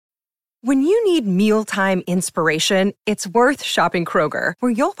When you need mealtime inspiration, it's worth shopping Kroger,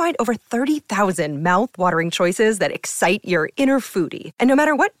 where you'll find over 30,000 mouth-watering choices that excite your inner foodie. And no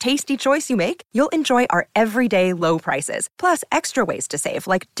matter what tasty choice you make, you'll enjoy our everyday low prices, plus extra ways to save,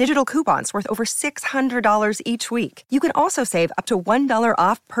 like digital coupons worth over $600 each week. You can also save up to $1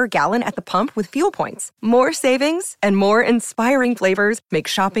 off per gallon at the pump with fuel points. More savings and more inspiring flavors make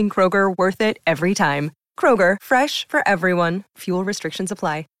shopping Kroger worth it every time. Kroger, fresh for everyone. Fuel restrictions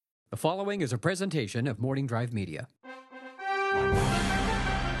apply. The following is a presentation of Morning Drive Media.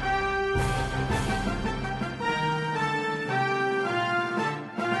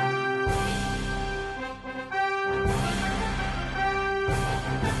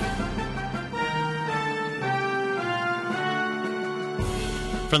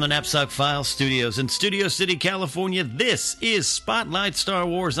 From the Knapsack File Studios in Studio City, California, this is Spotlight Star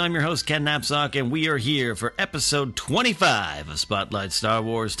Wars. I'm your host, Ken Knapsack, and we are here for episode 25 of Spotlight Star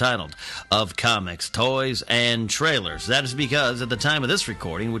Wars, titled Of Comics, Toys, and Trailers. That is because at the time of this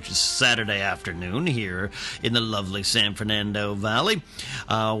recording, which is Saturday afternoon here in the lovely San Fernando Valley,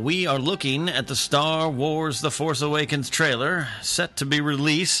 we are looking at the Star Wars The Force Awakens trailer, set to be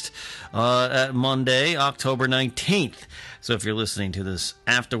released at Monday, October 19th. So if you're listening to this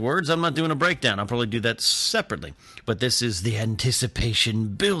afterwards, I'm not doing a breakdown. I'll probably do that separately. But this is the anticipation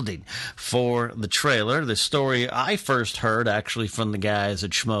building for the trailer. The story I first heard actually from the guys at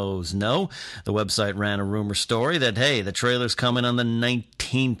Schmoes Know. The website ran a rumor story that, hey, the trailer's coming on the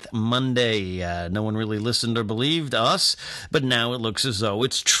 19th Monday. No one really listened or believed us, but now it looks as though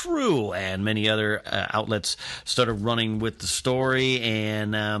it's true. And many other outlets started running with the story,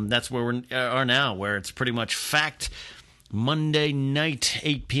 and that's where we are now, where it's pretty much fact. Monday night,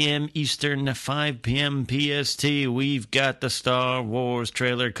 8 p.m. Eastern, 5 p.m. PST, we've got the Star Wars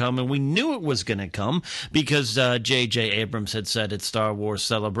trailer coming. We knew it was going to come because J.J. Abrams had said at Star Wars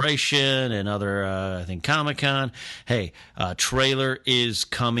Celebration and other, I think, Comic-Con, hey, trailer is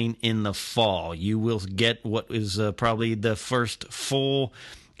coming in the fall. You will get what is probably the first full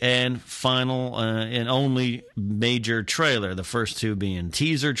and final and only major trailer, the first two being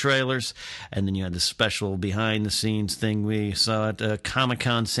teaser trailers, and then you had the special behind-the-scenes thing we saw at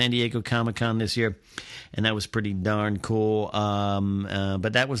Comic-Con, San Diego Comic-Con this year, and that was pretty darn cool,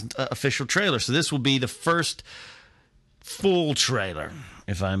 but that was an official trailer, so this will be the first full trailer,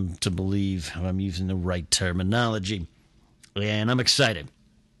 if I'm to believe, if I'm using the right terminology, and I'm excited.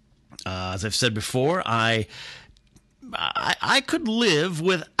 As I've said before, I could live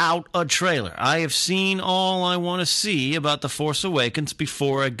without a trailer. I have seen all I want to see about The Force Awakens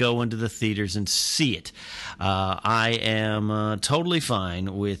before I go into the theaters and see it. I am totally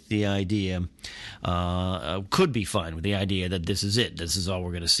fine with the idea, could be fine with the idea that this is it. This is all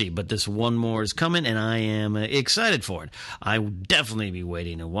we're going to see. But this one more is coming, and I am excited for it. I will definitely be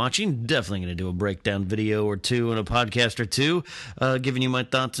waiting and watching. Definitely going to do a breakdown video or two and a podcast or two, giving you my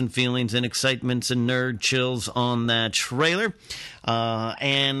thoughts and feelings and excitements and nerd chills on that trailer.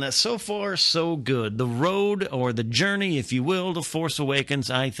 And so far, so good. The road, or the journey, if you will, to Force Awakens,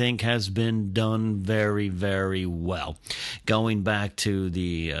 I think has been done very, very well. Going back to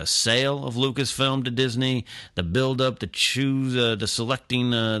the sale of Lucasfilm to Disney, the build-up, the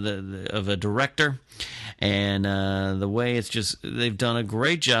selecting of a director, and the way it's just, they've done a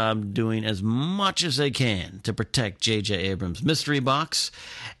great job doing as much as they can to protect J.J. Abrams' mystery box,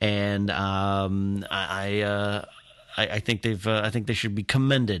 and I think they should be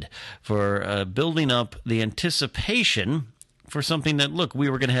commended for building up the anticipation for something that, look, we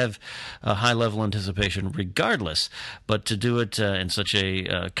were going to have a high-level anticipation regardless, but to do it in such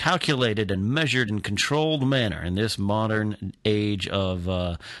a calculated and measured and controlled manner in this modern age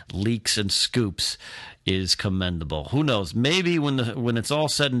of leaks and scoops is commendable. Who knows? Maybe when it's all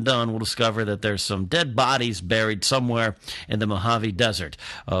said and done, we'll discover that there's some dead bodies buried somewhere in the Mojave Desert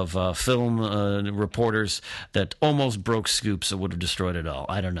of film reporters that almost broke scoops that would have destroyed it all.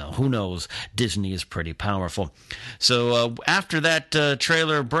 I don't know. Who knows? Disney is pretty powerful. So after that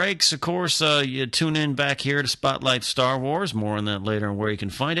trailer breaks, of course, you tune in back here to Spotlight Star Wars. More on that later and where you can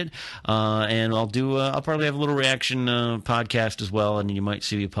find it. And I'll probably have a little reaction podcast as well, and you might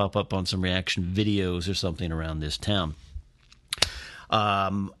see me pop up on some reaction videos or something around this town.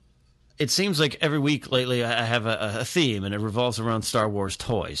 It seems like every week lately I have a theme, and it revolves around Star Wars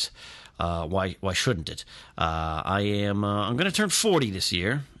toys. Why shouldn't it? I'm going to turn 40 this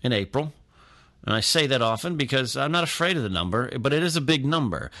year in April. And I say that often because I'm not afraid of the number, but it is a big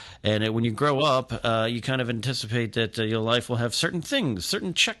number. And when you grow up, you kind of anticipate that your life will have certain things,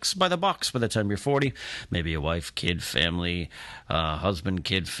 certain checks by the box by the time you're 40. Maybe a wife, kid, family, husband,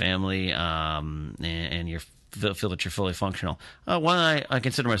 kid, family, and your feel that you're fully functional. While I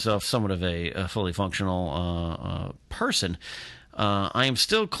consider myself somewhat of a fully functional person, I am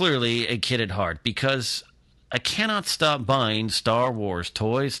still clearly a kid at heart because I cannot stop buying Star Wars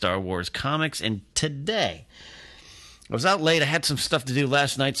toys, Star Wars comics, and today I was out late. I had some stuff to do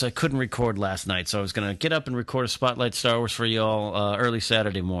last night, so I couldn't record last night. So I was going to get up and record a Spotlight Star Wars for you all early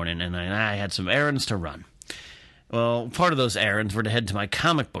Saturday morning, and I had some errands to run. Well, part of those errands were to head to my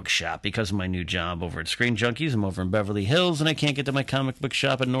comic book shop because of my new job over at Screen Junkies. I'm over in Beverly Hills, and I can't get to my comic book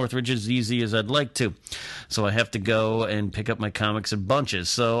shop in Northridge as easy as I'd like to. So I have to go and pick up my comics in bunches.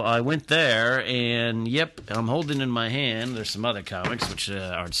 So I went there, and yep, I'm holding in my hand, there's some other comics which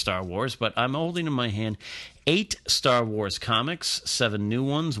aren't Star Wars, but I'm holding in my hand 8 Star Wars comics, 7 new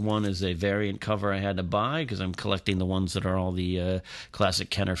ones. One is a variant cover I had to buy because I'm collecting the ones that are all the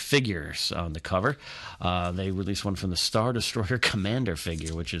classic Kenner figures on the cover. They released one from the Star Destroyer Commander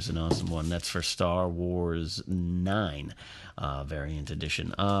figure, which is an awesome one. That's for Star Wars 9 variant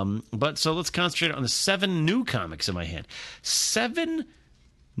edition. But so let's concentrate on the 7 new comics in my hand. 7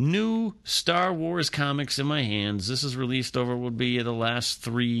 new Star Wars comics in my hands. This is released over what would be the last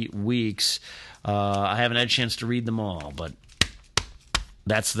 3 weeks. I haven't had a chance to read them all, but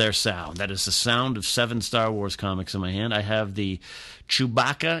that's their sound. That is the sound of 7 Star Wars comics in my hand. I have the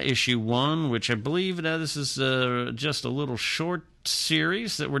Chewbacca issue 1, which I believe this is just a little short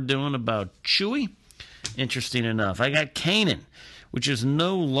series that we're doing about Chewie. Interesting enough. I got Kanan, which is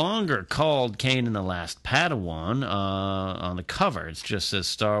no longer called Kanan the Last Padawan on the cover. It just says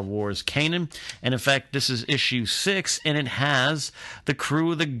Star Wars Kanan. And in fact, this is issue 6, and it has the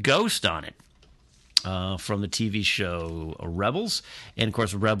crew of the Ghost on it. From the TV show Rebels. And, of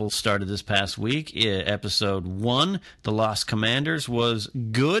course, Rebels started this past week. Episode 1, The Lost Commanders, was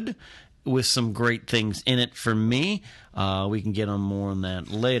good with some great things in it for me. We can get on more on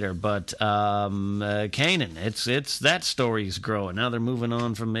that later. But Kanan, it's that story's growing. Now they're moving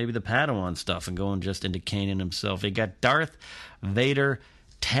on from maybe the Padawan stuff and going just into Kanan himself. They got Darth Vader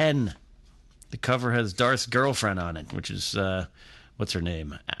 10. The cover has Darth's girlfriend on it, which is... what's her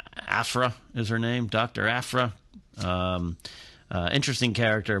name? Aphra is her name. Dr. Aphra. Interesting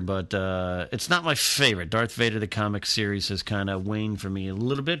character, but it's not my favorite. Darth Vader, the comic series, has kind of waned for me a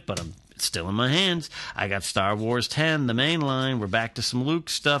little bit, but it's still in my hands. I got Star Wars 10, the main line. We're back to some Luke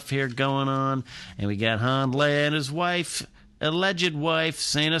stuff here going on. And we got Han, Leia, and his wife, alleged wife,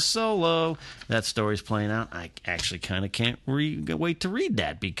 Santa Solo. That story's playing out. I actually kind of can't wait to read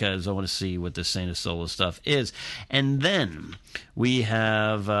that because I want to see what the Santa Solo stuff is. And then we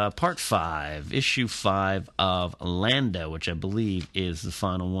have part 5, issue 5 of Lando, which I believe is the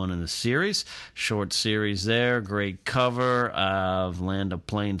final one in the series. Short series there. Great cover of Lando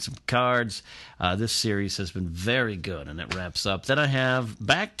playing some cards. This series has been very good, and it wraps up. Then I have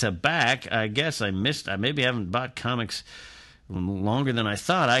back-to-back. I guess I maybe haven't bought comics longer than I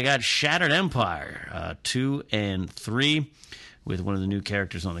thought. I got Shattered Empire 2 and 3 with one of the new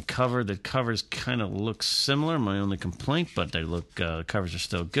characters on the cover. The covers kind of look similar, my only complaint, but they look covers are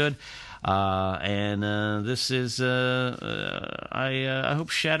still good. This is I hope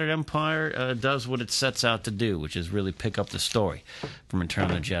Shattered Empire does what it sets out to do, which is really pick up the story from Return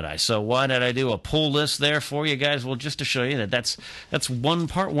of the Jedi. So why did I do a pull list there for you guys? Well, just to show you that's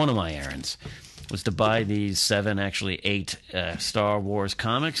part one of my errands. Was to buy these 7, actually 8 Star Wars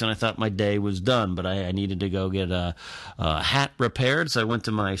comics, and I thought my day was done, but I needed to go get a hat repaired, so I went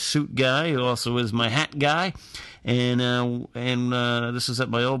to my suit guy, who also is my hat guy, and this is at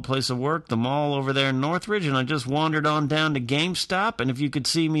my old place of work, the mall over there in Northridge, and I just wandered on down to GameStop, and if you could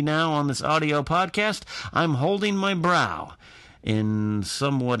see me now on this audio podcast, I'm holding my brow. In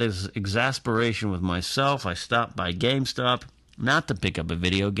somewhat exasperation with myself, I stopped by GameStop, not to pick up a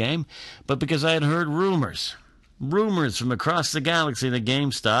video game, but because I had heard rumors from across the galaxy that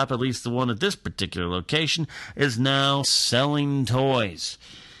GameStop, at least the one at this particular location, is now selling toys.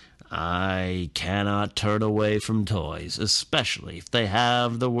 I cannot turn away from toys, especially if they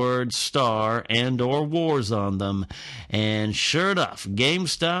have the word Star and or Wars on them. And sure enough,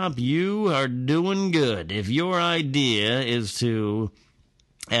 GameStop, you are doing good. If your idea is to...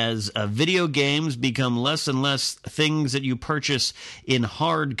 As video games become less and less things that you purchase in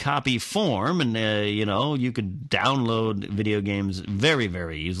hard copy form, and you could download video games very,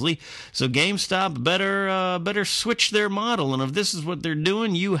 very easily. So GameStop better switch their model, and if this is what they're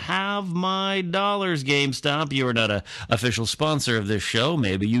doing, you have my dollars, GameStop. You are not an official sponsor of this show.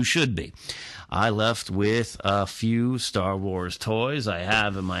 Maybe you should be. I left with a few Star Wars toys I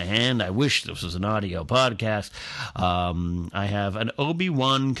have in my hand. I wish this was an audio podcast. I have an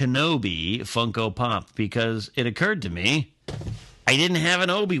Obi-Wan Kenobi Funko Pop because it occurred to me I didn't have an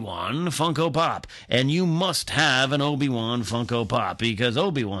Obi-Wan Funko Pop. And you must have an Obi-Wan Funko Pop because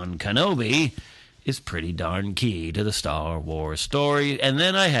Obi-Wan Kenobi is pretty darn key to the Star Wars story. And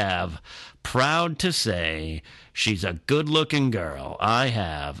then I have, proud to say, she's a good-looking girl. I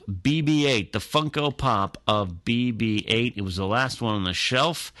have BB-8, the Funko Pop of BB-8. It was the last one on the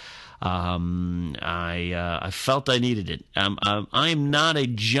shelf. I felt I needed it. I'm not a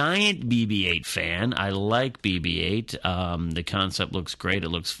giant BB-8 fan. I like BB-8. The concept looks great. It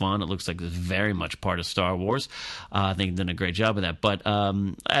looks fun. It looks like it's very much part of Star Wars. I think they've done a great job of that. But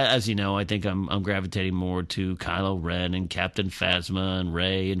as you know, I think I'm gravitating more to Kylo Ren and Captain Phasma and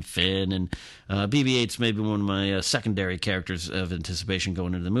Rey and Finn. And BB-8's maybe one of my secondary characters of anticipation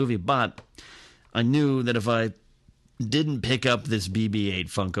going into the movie. But I knew that if I didn't pick up this BB-8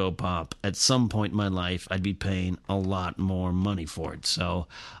 Funko Pop, at some point in my life, I'd be paying a lot more money for it. So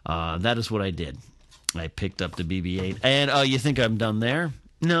that is what I did. I picked up the BB-8. And you think I'm done there?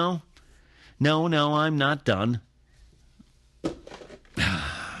 No, I'm not done. But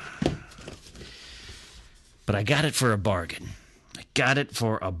I got it for a bargain.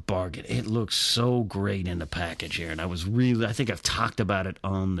 It looks so great in the package here. And I think I've talked about it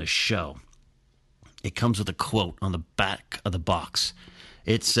on the show. It comes with a quote on the back of the box.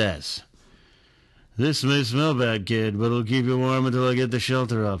 It says, "This may smell bad, kid, but it'll keep you warm until I get the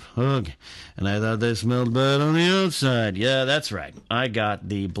shelter up. Ugh. And I thought they smelled bad on the outside." Yeah, that's right. I got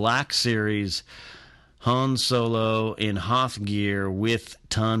the Black Series Han Solo in Hoth gear with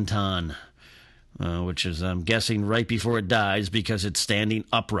Tauntaun, which is, I'm guessing, right before it dies because it's standing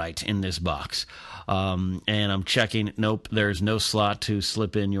upright in this box. And I'm checking. Nope, there's no slot to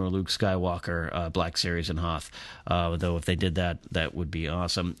slip in your Luke Skywalker Black Series in Hoth. Though if they did that, that would be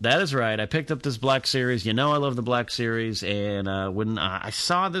awesome. That is right. I picked up this Black Series. You know I love the Black Series. And when I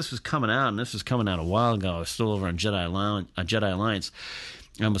saw this was coming out, and this was coming out a while ago, I was still over on Jedi Alliance.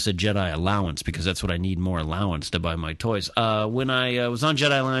 I almost said Jedi Allowance because that's what I need, more allowance to buy my toys. When I was on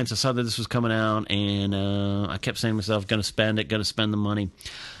Jedi Alliance, I saw that this was coming out, and I kept saying to myself, going to spend the money.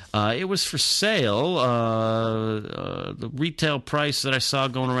 It was for sale. The retail price that I saw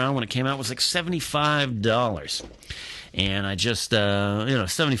going around when it came out was like $75. And I just,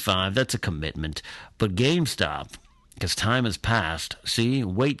 $75, that's a commitment. But GameStop, because time has passed. See,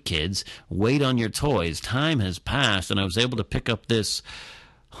 wait, kids. Wait on your toys. Time has passed, and I was able to pick up this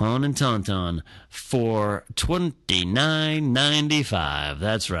Han and Tauntaun for $29.95.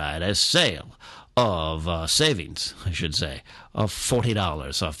 That's right, a sale of savings, I should say, of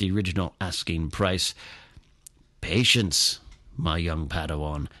 $40 off the original asking price. Patience, my young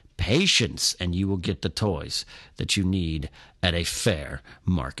Padawan. Patience, and you will get the toys that you need at a fair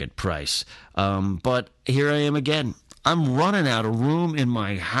market price. But here I am again. I'm running out of room in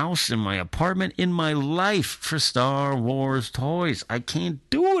my house, in my apartment, in my life for Star Wars toys. I can't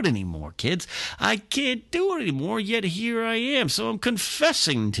do it anymore, kids. I can't do it anymore, yet here I am. So I'm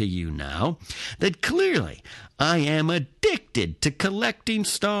confessing to you now that clearly I am addicted to collecting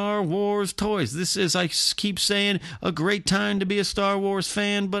Star Wars toys. This is, I keep saying, a great time to be a Star Wars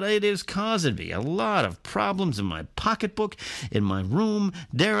fan, but it is causing me a lot of problems in my pocketbook, in my room,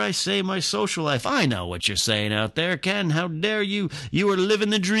 dare I say my social life. I know what you're saying out there, Ken. How dare you? You are living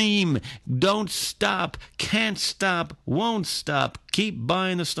the dream. Don't stop. Can't stop. Won't stop. Keep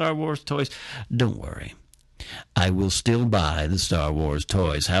buying the Star Wars toys. Don't worry. I will still buy the Star Wars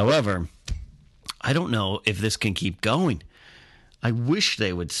toys. However, I don't know if this can keep going. I wish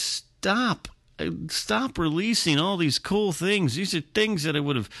they would stop releasing all these cool things. These are things that I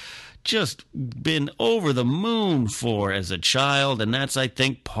would have just been over the moon for as a child, and that's, I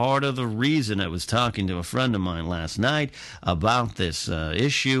think, part of the reason. I was talking to a friend of mine last night about this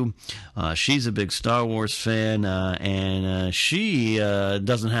issue. She's a big Star Wars fan, and she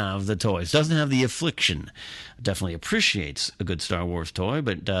doesn't have the toys, doesn't have the affliction. Definitely appreciates a good Star Wars toy,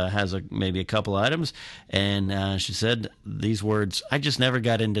 but has maybe a couple items. And she said these words, "I just never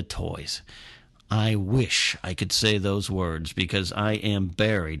got into toys." I wish I could say those words because I am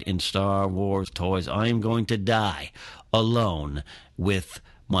buried in Star Wars toys. I am going to die alone with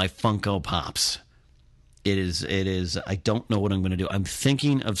my Funko Pops. It is, I don't know what I'm going to do. I'm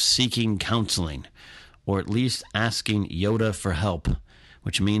thinking of seeking counseling, or at least asking Yoda for help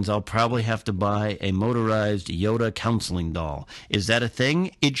which means I'll probably have to buy a motorized Yoda counseling doll. Is that a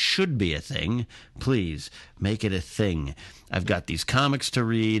thing? It should be a thing. Please, make it a thing. I've got these comics to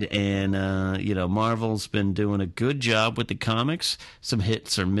read, and, Marvel's been doing a good job with the comics. Some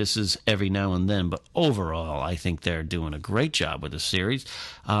hits or misses every now and then, but overall, I think they're doing a great job with the series.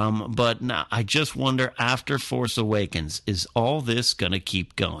 But now, I just wonder, after Force Awakens, is all this going to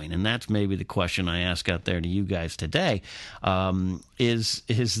keep going? And that's maybe the question I ask out there to you guys today. Is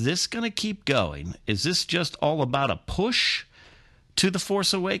this going to keep going? Is this just all about a push to The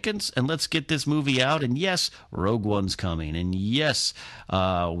Force Awakens, and let's get this movie out? And yes, Rogue One's coming, and yes,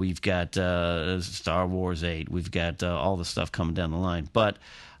 we've got Star Wars 8, we've got all the stuff coming down the line, but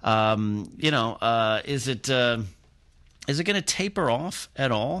is it going to taper off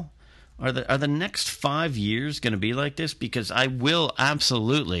at all? Are the next 5 years going to be like this? Because I will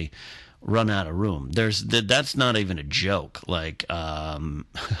absolutely run out of room. That's not even a joke. Like, that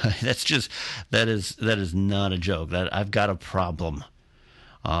is not a joke. That I've got a problem.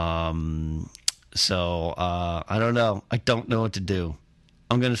 So I don't know. I don't know what to do.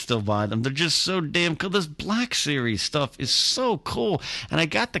 I'm going to still buy them. They're just so damn cool. This Black Series stuff is so cool. And I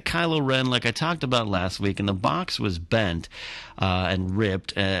got the Kylo Ren, like I talked about last week, and the box was bent and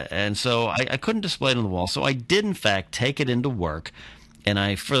ripped. And so I couldn't display it on the wall. So I did, in fact, take it into work. And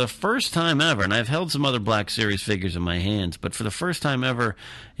I, for the first time ever, and I've held some other Black Series figures in my hands, but for the first time ever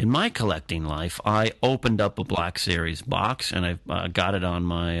in my collecting life, I opened up a Black Series box, and I got it on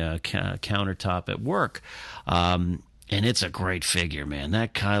my countertop at work. And it's a great figure, man.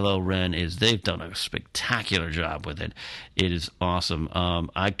 That Kylo Ren they've done a spectacular job with it. It is awesome.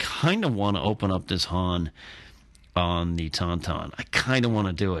 I kind of want to open up this Han on the Tauntaun. I kind of want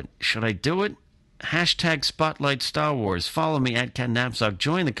to do it. Should I do it? Hashtag Spotlight Star Wars. Follow me at Ken Napzok.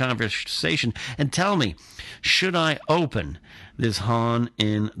 Join the conversation and tell me, should I open this Han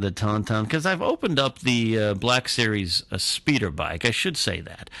in the Tauntaun? Because I've opened up the Black Series speeder bike. I should say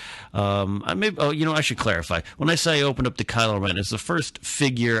that. I should clarify. When I say I opened up the Kylo Ren, it's the first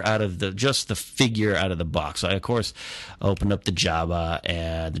figure out of the figure out of the box. I, of course, opened up the Jabba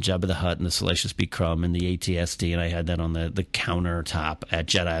and the Jabba the Hutt and the Salacious B. Crumb and the AT-ST, and I had that on the countertop at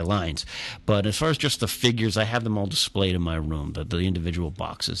Jedi Alliance. But as far as just the figures, I have them all displayed in my room, the individual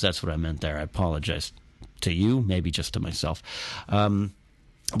boxes. That's what I meant there. I apologize to you, maybe just to myself.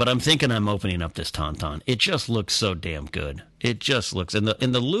 But I'm thinking I'm opening up this Tauntaun. It just looks so damn good. It just looks, and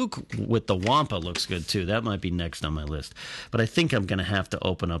the Luke with the Wampa looks good too. That might be next on my list. But I think I'm going to have to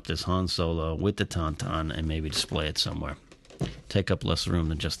open up this Han Solo with the Tauntaun and maybe display it somewhere. Take up less room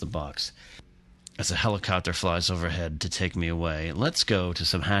than just the box. As a helicopter flies overhead to take me away, let's go to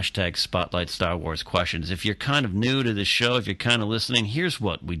some hashtag Spotlight Star Wars questions. If you're kind of new to this show, if you're kind of listening, here's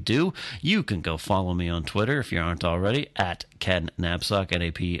what we do. You can go follow me on Twitter, if you aren't already, at Ken Napzok,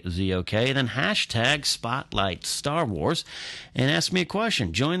 Napzok, then hashtag Spotlight Star Wars, and ask me a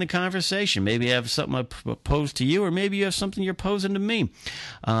question. Join the conversation. Maybe I have something I pose to you, or maybe you have something you're posing to me.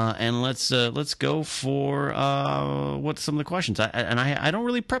 And let's go for what some of the questions. I don't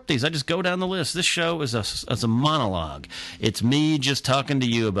really prep these. I just go down the list. This show is a monologue. It's me just talking to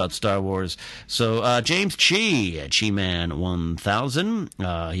you about Star Wars. So James Chi-Man 1000,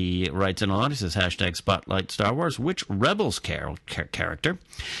 he writes in on. He says hashtag Spotlight Star Wars. Which Rebels character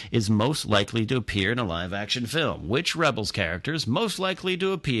is most likely to appear in a live-action film? Which Rebels character is most likely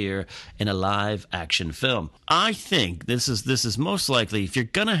to appear in a live-action film? I think this is most likely, if you're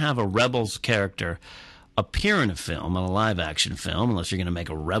going to have a Rebels character appear in a film, a live-action film, unless you're going to make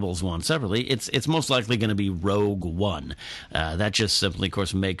a Rebels one separately, it's most likely going to be Rogue One. That just simply, of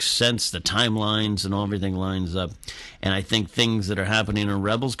course, makes sense. The timelines and everything lines up. And I think things that are happening in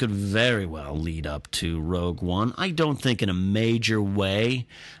Rebels could very well lead up to Rogue One. I don't think in a major way.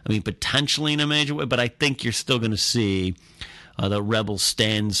 I mean, potentially in a major way, but I think you're still going to see the Rebels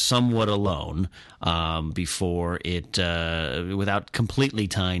stand somewhat alone before it, without completely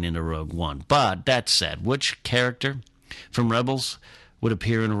tying into Rogue One. But that said, which character from Rebels would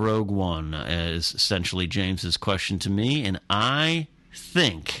appear in Rogue One is essentially James's question to me, and I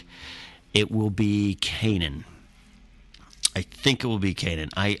think it will be Kanan. I think it will be Kanan.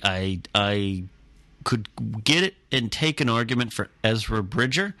 I could get it and take an argument for Ezra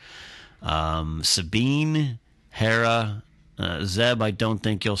Bridger, Sabine, Hera, Zeb. I don't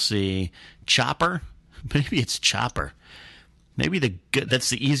think you'll see. Chopper. Maybe it's Chopper. Maybe that's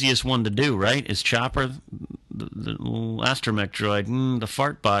the easiest one to do, right? Is Chopper the astromech droid? The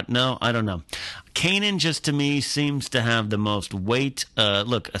fart bot? No, I don't know. Kanan just to me seems to have the most weight.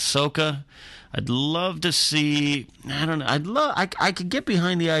 Look, Ahsoka, I'd love to see. I don't know. I could get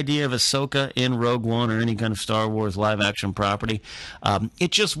behind the idea of Ahsoka in Rogue One or any kind of Star Wars live action property.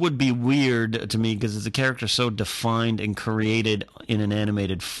 It just would be weird to me because it's a character so defined and created in an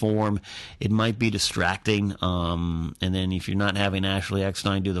animated form. It might be distracting. And then if you're not having Ashley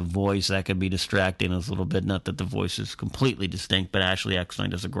Eckstein do the voice, that could be distracting a little bit. Not that the voice is completely distinct, but Ashley Eckstein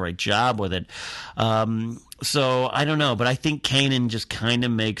does a great job with it. So I don't know, but I think Kanan just kind of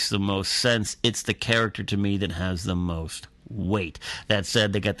makes the most sense. It's the character to me that has the most weight. That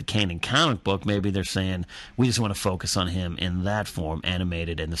said, they got the Kanan comic book. Maybe they're saying we just want to focus on him in that form,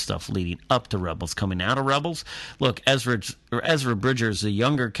 animated, and the stuff leading up to Rebels. Coming out of Rebels, look, Ezra Bridger is a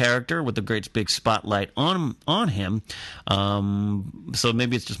younger character with a great big spotlight on him. So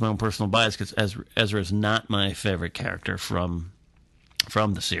maybe it's just my own personal bias because Ezra is not my favorite character from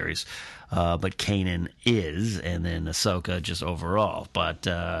the series. But Kanan is, and then Ahsoka just overall. But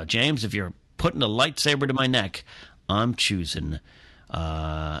James, if you're putting a lightsaber to my neck, I'm choosing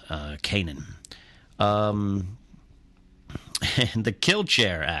Kanan. And the Kill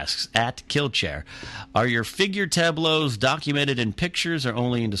Chair asks, at Kill Chair, are your figure tableaus documented in pictures or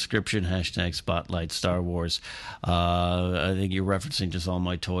only in description? # Spotlight Star Wars. I think you're referencing just all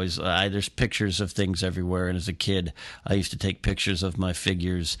my toys. There's pictures of things everywhere, and as a kid, I used to take pictures of my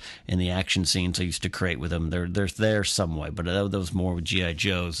figures in the action scenes I used to create with them. They're there some way, but that was more with G.I.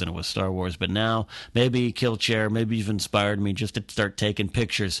 Joes than it was Star Wars. But now, maybe Kill Chair, maybe you've inspired me just to start taking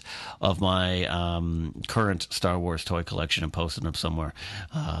pictures of my current Star Wars toy collection and posting them somewhere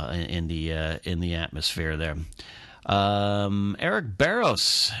in the atmosphere there. Eric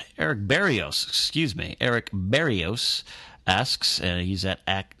Barrios asks, and he's at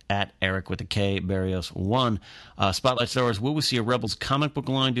Eric with a K, Barrios 1. Spotlight Star Wars, will we see a Rebels comic book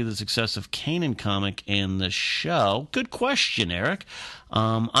line due to the success of Kanan comic in the show? Good question, Eric.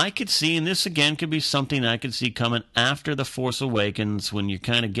 I could see, and this again could be something I could see coming after The Force Awakens, when you're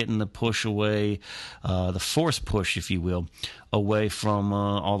kind of getting the push away, the Force push, if you will, away from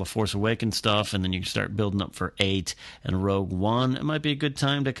all the Force Awakens stuff, and then you start building up for 8 and Rogue One. It might be a good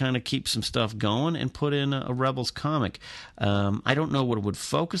time to kind of keep some stuff going and put in a Rebels comic. I don't know what it would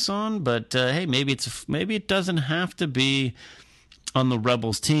focus on, but hey, maybe it doesn't have to be on the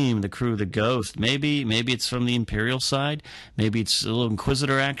Rebels team, the crew, the Ghost. Maybe it's from the Imperial side. Maybe it's a little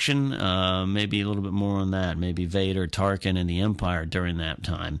Inquisitor action. Maybe a little bit more on that. Maybe Vader, Tarkin, and the Empire during that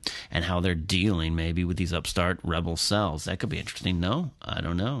time, and how they're dealing maybe with these upstart Rebel cells. That could be interesting. No, I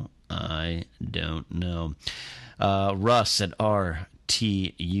don't know. Russ at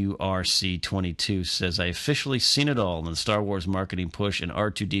RTURC22 says, I officially seen it all in the Star Wars marketing push and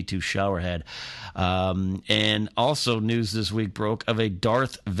R2-D2 showerhead. And also news this week broke of a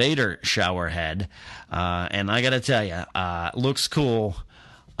Darth Vader showerhead. And I got to tell you, looks cool.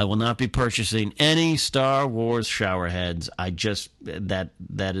 I will not be purchasing any Star Wars showerheads.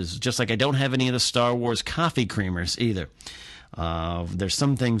 That is just like I don't have any of the Star Wars coffee creamers either. There's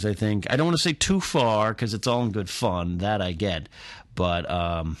some things I think, I don't want to say too far because it's all in good fun, that I get, but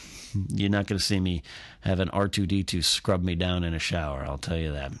you're not going to see me have an R2-D2 scrub me down in a shower, I'll tell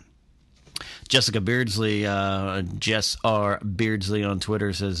you that. Jessica Beardsley, Jess R. Beardsley on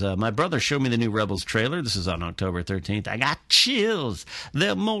Twitter says, my brother showed me the new Rebels trailer. This is on October 13th. I got chills.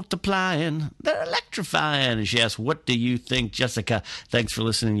 They're multiplying. They're electrifying. And she asked, what do you think, Jessica? Thanks for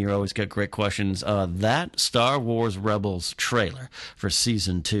listening. You always got great questions. That Star Wars Rebels trailer for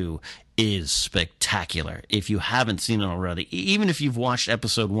Season 2 is spectacular. If you haven't seen it already, even if you've watched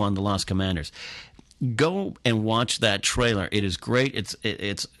Episode 1, The Lost Commanders, go and watch that trailer. It is great. It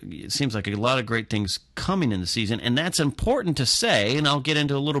seems like a lot of great things coming in the season, and that's important to say, and I'll get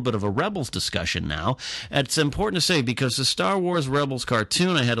into a little bit of a Rebels discussion now. It's important to say because the Star Wars Rebels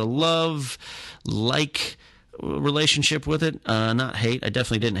cartoon, I had a love-like relationship with it. Not hate. I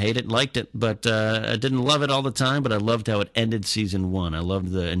definitely didn't hate it. Liked it, but I didn't love it all the time, but I loved how it ended Season 1. I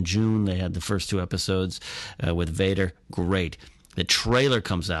loved in June, they had the first 2 episodes with Vader. Great. The trailer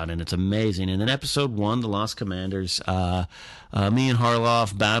comes out, and it's amazing. And in Episode 1, The Lost Commanders, me and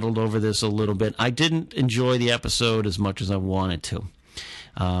Harloff battled over this a little bit. I didn't enjoy the episode as much as I wanted to.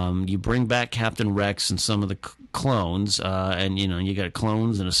 You bring back Captain Rex and some of the clones, and, you got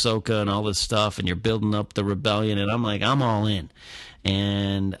clones and Ahsoka and all this stuff, and you're building up the rebellion, and I'm like, I'm all in.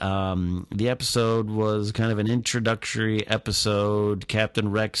 And the episode was kind of an introductory episode.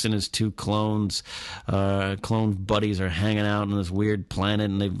 Captain Rex and his 2 clone buddies are hanging out on this weird planet,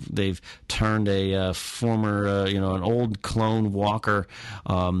 and they've turned a former, an old clone walker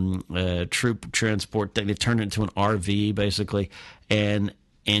troop transport thing. They turned it into an RV, basically. And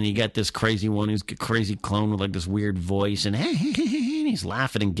and you got this crazy one who's a crazy clone with like this weird voice, and he's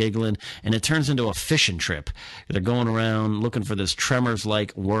laughing and giggling, and it turns into a fishing trip. They're going around looking for this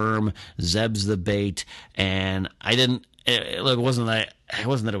Tremors-like worm. Zeb's the bait, and it wasn't that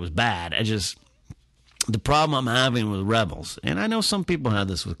it was bad. The problem I'm having with Rebels, and I know some people have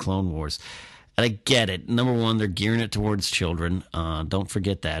this with Clone Wars, and I get it. Number one, they're gearing it towards children. Don't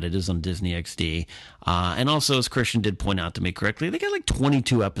forget that. It is on Disney XD. And also, as Christian did point out to me correctly, they got like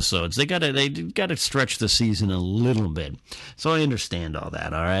 22 episodes. They got to stretch the season a little bit. So I understand all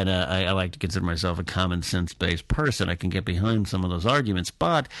that, all right? I like to consider myself a common sense-based person. I can get behind some of those arguments.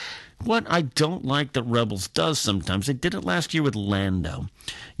 But what I don't like that Rebels does sometimes, they did it last year with Lando.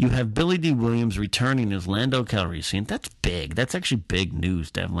 You have Billy D. Williams returning as Lando Calrissian. That's big. That's actually big news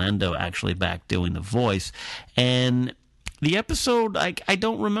to have Lando actually back doing the voice. And the episode, I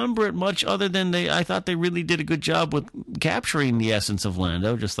don't remember it much other than I thought they really did a good job with capturing the essence of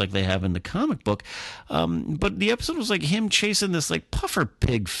Lando, just like they have in the comic book. But the episode was like him chasing this like puffer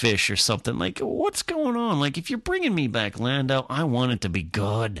pig fish or something. Like, what's going on? Like, if you're bringing me back Lando, I want it to be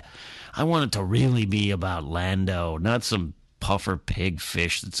good. I want it to really be about Lando, not some puffer pig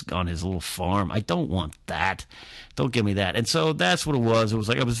fish that's on his little farm. I don't want that. Don't give me that. And so that's what it was. It was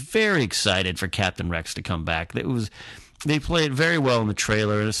like I was very excited for Captain Rex to come back. They played very well in the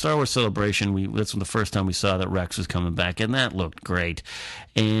trailer. In the Star Wars Celebration, that's the first time we saw that Rex was coming back, and that looked great.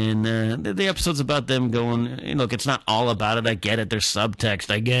 And the episode's about them going, look, it's not all about it. I get it. There's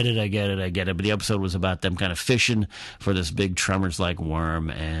subtext. I get it. But the episode was about them kind of fishing for this big Tremors-like worm,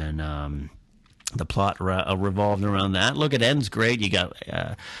 and the plot revolved around that. Look, it ends great. You got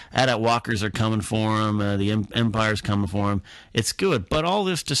AT-AT walkers are coming for him. The Empire's coming for him. It's good. But all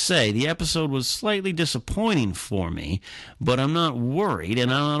this to say, the episode was slightly disappointing for me, but I'm not worried,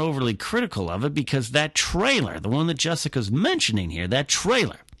 and I'm not overly critical of it, because that trailer, the one that Jessica's mentioning here, that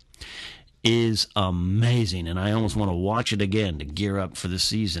trailer is amazing, and I almost want to watch it again to gear up for the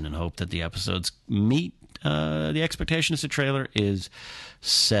season and hope that the episodes meet the expectations the trailer is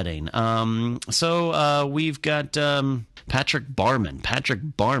setting. So we've got Patrick Barman. Patrick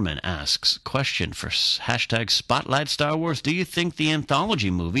Barman asks, question for hashtag Spotlight Star Wars. Do you think the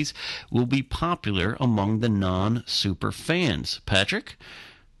anthology movies will be popular among the non-super fans? Patrick,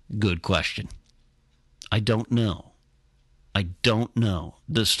 good question. I don't know.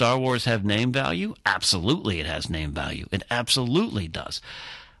 Does Star Wars have name value? Absolutely it has name value. It absolutely does.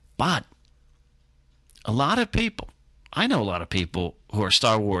 But I know a lot of people who are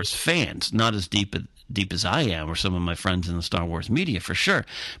Star Wars fans, not as deep as I am or some of my friends in the Star Wars media for sure,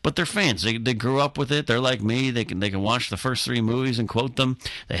 but they're fans. They grew up with it. They're like me. They can watch the first 3 movies and quote them.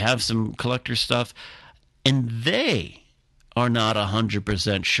 They have some collector stuff, and they are not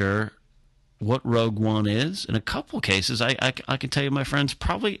 100% sure what Rogue One is. In a couple of cases, I can tell you my friends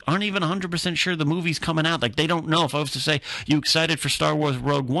probably aren't even 100% sure the movie's coming out. Like, they don't know. If I was to say, you excited for Star Wars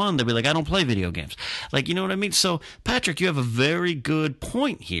Rogue One? They'd be like, I don't play video games. Like, you know what I mean? So, Patrick, you have a very good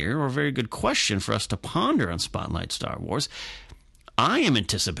point here, or a very good question for us to ponder on Spotlight Star Wars. I am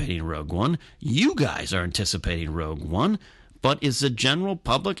anticipating Rogue One. You guys are anticipating Rogue One. But is the general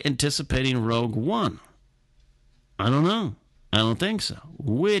public anticipating Rogue One? I don't know. I don't think so.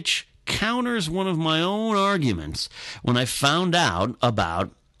 Which counters one of my own arguments when I found out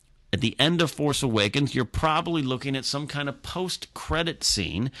about, at the end of Force Awakens, you're probably looking at some kind of post-credit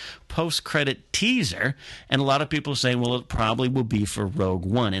scene, post-credit teaser, and a lot of people are saying, well, it probably will be for Rogue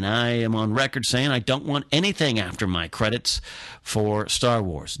One. And I am on record saying I don't want anything after my credits for Star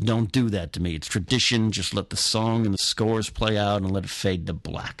Wars. Don't do that to me. It's tradition. Just let the song and the scores play out and let it fade to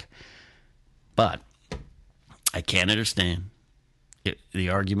black. But I can't understand the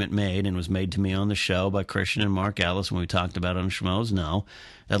argument made, and was made to me on the show by Christian and Mark Ellis when we talked about it on Schmoes Know,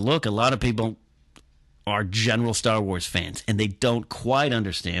 that look, a lot of people are general Star Wars fans, and they don't quite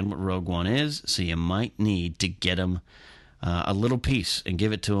understand what Rogue One is, so you might need to get them a little piece and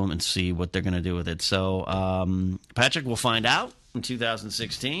give it to them and see what they're going to do with it. So, Patrick, we'll find out in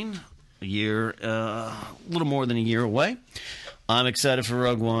 2016, a little more than a year away. I'm excited for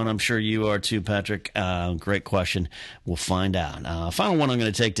Rogue One. I'm sure you are too, Patrick. Great question. We'll find out. Final one I'm going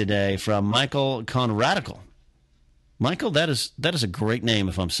to take today from Michael Conradical. Michael, that is a great name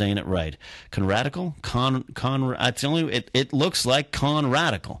if I'm saying it right. Conradical? It looks like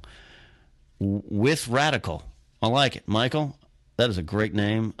Conradical with radical. I like it. Michael, that is a great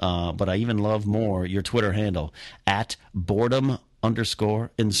name, but I even love more your Twitter handle,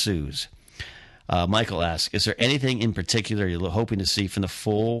 @boredom_ensues. Michael asks, is there anything in particular you're hoping to see from the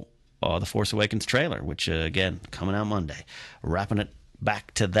full The Force Awakens trailer, which, again, coming out Monday? Wrapping it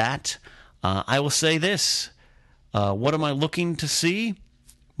back to that, I will say this. What am I looking to see?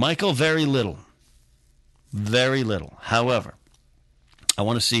 Michael, very little. Very little. However, I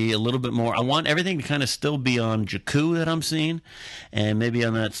want to see a little bit more. I want everything to kind of still be on Jakku that I'm seeing, and maybe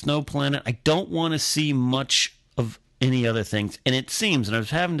on that snow planet. I don't want to see much of any other things. And it seems, and I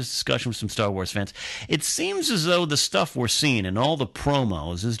was having this discussion with some Star Wars fans, it seems as though the stuff we're seeing and all the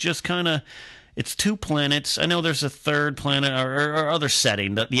promos is just kind of, it's 2 planets. I know there's a third planet or other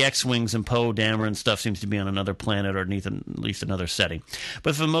setting. The X-Wings and Poe Dameron stuff seems to be on another planet or at least another setting.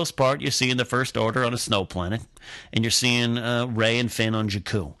 But for the most part, you're seeing the First Order on a snow planet, and you're seeing Rey and Finn on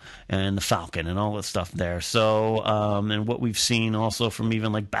Jakku and the Falcon and all that stuff there. So, and what we've seen also from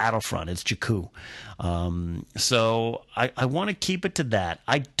even like Battlefront, it's Jakku. So I want to keep it to that.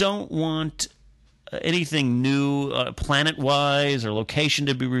 I don't want anything new planet-wise or location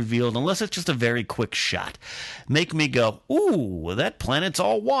to be revealed unless it's just a very quick shot. Make me go, ooh, that planet's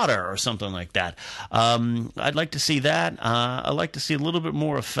all water or something like that. I'd like to see that. I'd like to see a little bit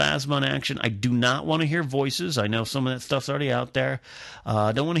more of Phasma in action. I do not want to hear voices. I know some of that stuff's already out there.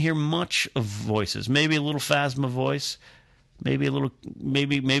 I don't want to hear much of voices. Maybe a little Phasma voice. Maybe a little.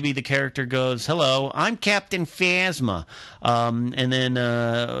 Maybe the character goes, "Hello, I'm Captain Phasma," and then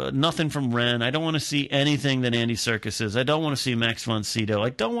nothing from Ren. I don't want to see anything that Andy Serkis is. I don't want to see Max von Sydow.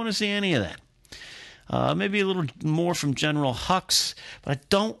 I don't want to see any of that. Maybe a little more from General Hux, but I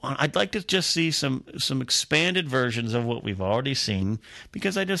don't. I'd like to just see some expanded versions of what we've already seen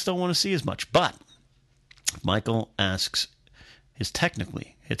because I just don't want to see as much. But Michael asks, his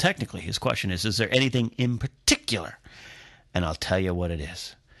question is there anything in particular? And I'll tell you what it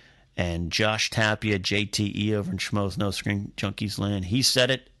is. And Josh Tapia, JTE over in Schmoes No Screen Junkies Land, he said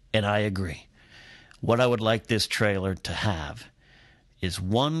it, and I agree. What I would like this trailer to have is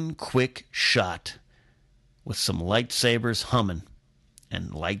one quick shot with some lightsabers humming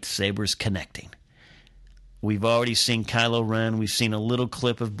and lightsabers connecting. We've already seen Kylo Ren. We've seen a little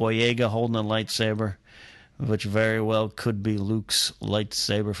clip of Boyega holding a lightsaber, which very well could be Luke's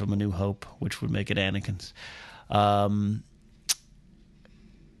lightsaber from A New Hope, which would make it Anakin's.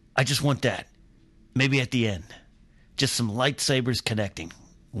 I just want that. Maybe at the end. Just some lightsabers connecting.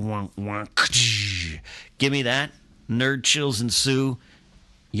 Give me that. Nerd chills ensue.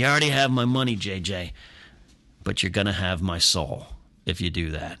 You already have my money, JJ. But you're going to have my soul if you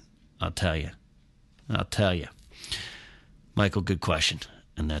do that. I'll tell you. Michael, good question.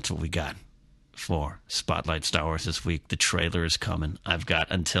 And that's what we got for Spotlight Star Wars this week. The trailer is coming. I've got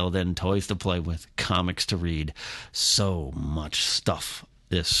until then toys to play with, comics to read. So much stuff.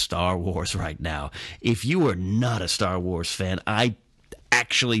 This Star Wars right now. If you are not a Star Wars fan, I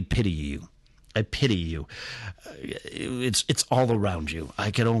actually pity you. I pity you. It's all around you.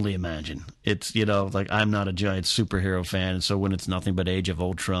 I can only imagine. It's, like I'm not a giant superhero fan, and so when it's nothing but Age of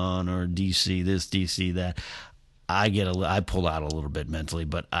Ultron or DC this, DC that, I pull out a little bit mentally,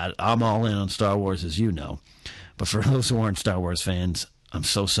 but I'm all in on Star Wars, as you know. But for those who aren't Star Wars fans, I'm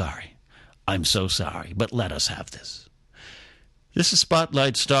so sorry. I'm so sorry. But let us have this. This is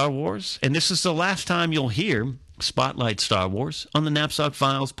Spotlight Star Wars, and this is the last time you'll hear Spotlight Star Wars on the Knapsack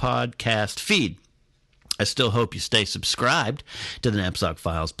Files podcast feed. I still hope you stay subscribed to the Knapsack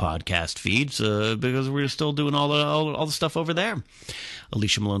Files podcast feeds because we're still doing all the stuff over there.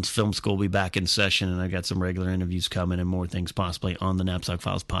 Alicia Malone's Film School will be back in session, and I got some regular interviews coming and more things possibly on the Knapsack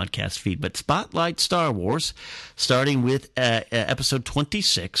Files podcast feed. But Spotlight Star Wars, starting with episode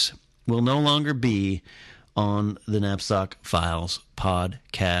 26, will no longer be on the Knapsack Files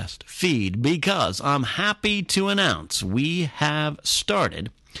podcast feed because I'm happy to announce we have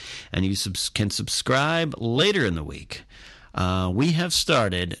started, and you can subscribe later in the week. We have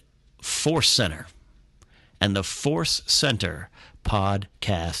started Force Center and the Force Center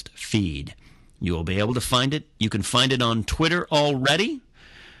podcast feed. You will be able to find it. You can find it on Twitter already.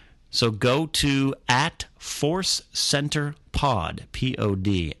 So go to @ForceCenterPod,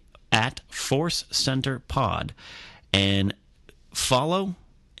 P-O-D, @ForceCenterPod, and follow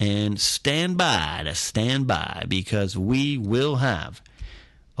and stand by because we will have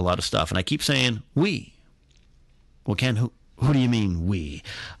a lot of stuff. And I keep saying we. Well, Ken, who do you mean we?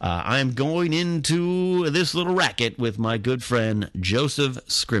 I'm going into this little racket with my good friend Joseph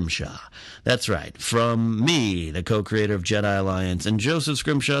Scrimshaw. That's right. From me, the co-creator of Jedi Alliance, and Joseph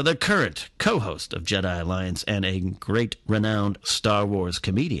Scrimshaw, the current co-host of Jedi Alliance and a great renowned Star Wars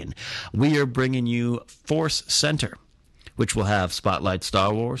comedian, we are bringing you Force Center, which will have Spotlight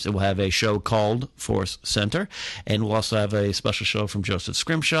Star Wars. It will have a show called Force Center, and we'll also have a special show from Joseph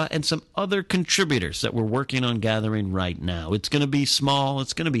Scrimshaw and some other contributors that we're working on gathering right now. It's going to be small,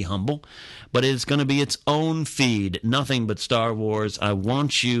 it's going to be humble, but it's going to be its own feed, nothing but Star Wars. I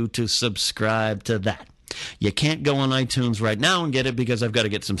want you to subscribe to that. You can't go on iTunes right now and get it because I've got to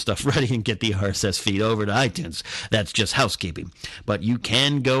get some stuff ready and get the RSS feed over to iTunes. That's just housekeeping. But you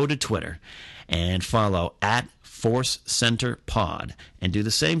can go to Twitter and follow at Force Center Pod and do the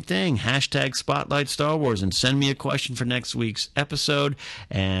same thing. Hashtag Spotlight Star Wars and send me a question for next week's episode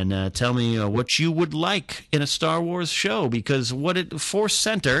and tell me what you would like in a Star Wars show, because Force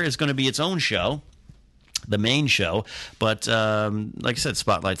Center is going to be its own show, the main show. But like I said,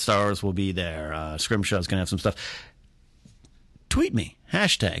 Spotlight Star Wars will be there. Scrimshaw is going to have some stuff. Tweet me,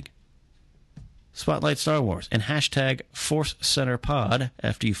 hashtag Spotlight Star Wars and hashtag Force Center Pod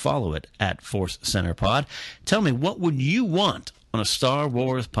after you follow it at Force Center Pod. Tell me, what would you want on a Star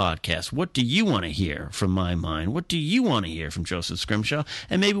Wars podcast? What do you want to hear from my mind? What do you want to hear from Joseph Scrimshaw?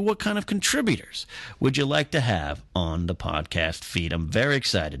 And maybe what kind of contributors would you like to have on the podcast feed? I'm very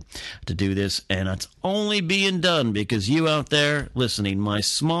excited to do this, and it's only being done because you out there listening, my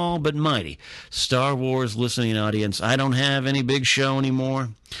small but mighty Star Wars listening audience. I don't have any big show anymore.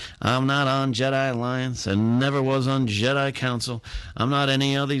 I'm not on Jedi Alliance and never was on Jedi Council. I'm not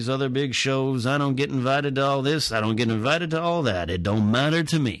any of these other big shows. I don't get invited to all this. I don't get invited to all that. It don't matter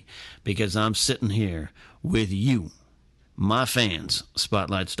to me because I'm sitting here with you, my fans,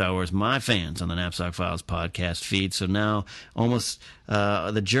 Spotlight Star Wars, my fans on the Knapsack Files podcast feed. So now almost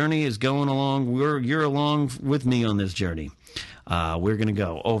the journey is going along. You're along with me on this journey. We're going to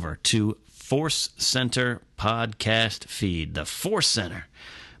go over to Force Center podcast feed. The Force Center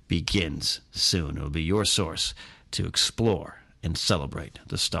begins soon. It will be your source to explore and celebrate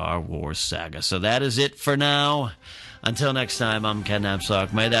the Star Wars saga. So that is it for now. Until next time, I'm Ken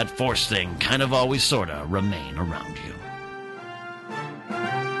Napzok. May that Force thing kind of always sort of remain around you.